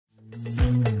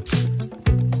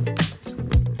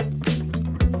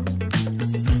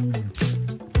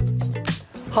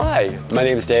Hi, my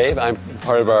name is Dave. I'm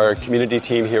part of our community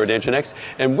team here at NGINX,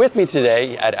 and with me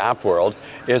today at AppWorld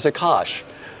is Akash.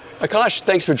 Akash,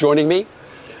 thanks for joining me.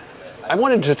 I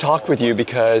wanted to talk with you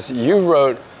because you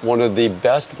wrote one of the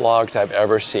best blogs I've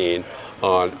ever seen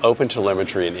on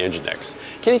OpenTelemetry and NGINX.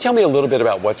 Can you tell me a little bit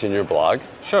about what's in your blog?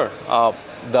 Sure.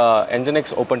 The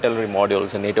NGINX OpenTelemetry module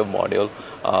is a native module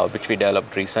which we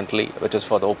developed recently, which is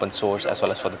for the open source as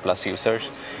well as for the Plus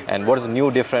users. And what is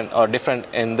different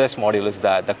in this module is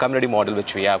that the community module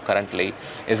which we have currently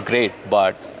is great,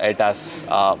 but it has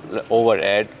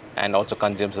overhead and also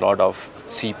consumes a lot of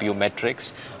CPU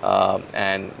metrics.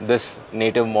 And this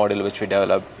native module which we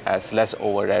developed has less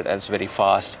overhead and is very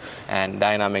fast and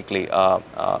dynamically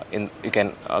you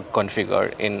can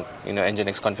configure in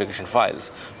NGINX configuration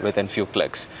files within few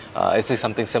clicks. It's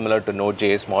something similar to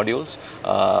Node.js modules,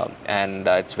 and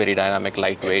it's very dynamic,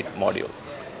 lightweight module.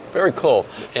 Very cool.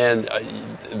 And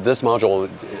this module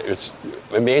is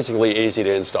amazingly easy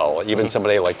to install. Even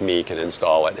somebody like me can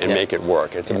install it and make it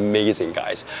work. It's amazing,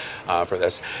 guys, for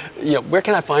this. Where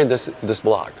can I find this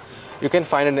blog? You can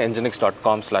find it in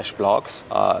nginx.com/blogs.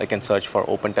 You can search for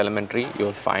OpenTelemetry.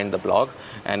 You'll find the blog,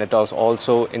 and it has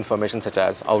also information such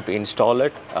as how to install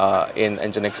it in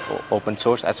NGINX open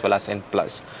source as well as in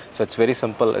Plus. So it's very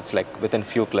simple. It's like within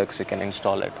few clicks you can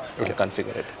install it and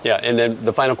configure it. Yeah, and then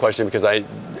the final question, because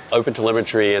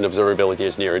OpenTelemetry and observability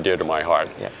is near and dear to my heart.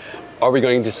 Yeah. Are we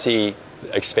going to see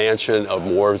expansion of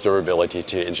more observability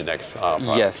to NGINX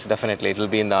products? Yes, definitely. It will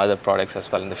be in the other products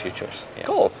as well in the futures. Yeah.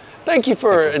 Cool. Thank you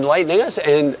for enlightening us,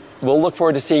 and we'll look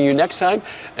forward to seeing you next time.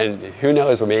 And who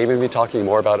knows, we may even be talking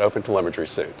more about OpenTelemetry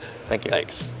soon. Thank you.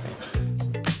 Thanks.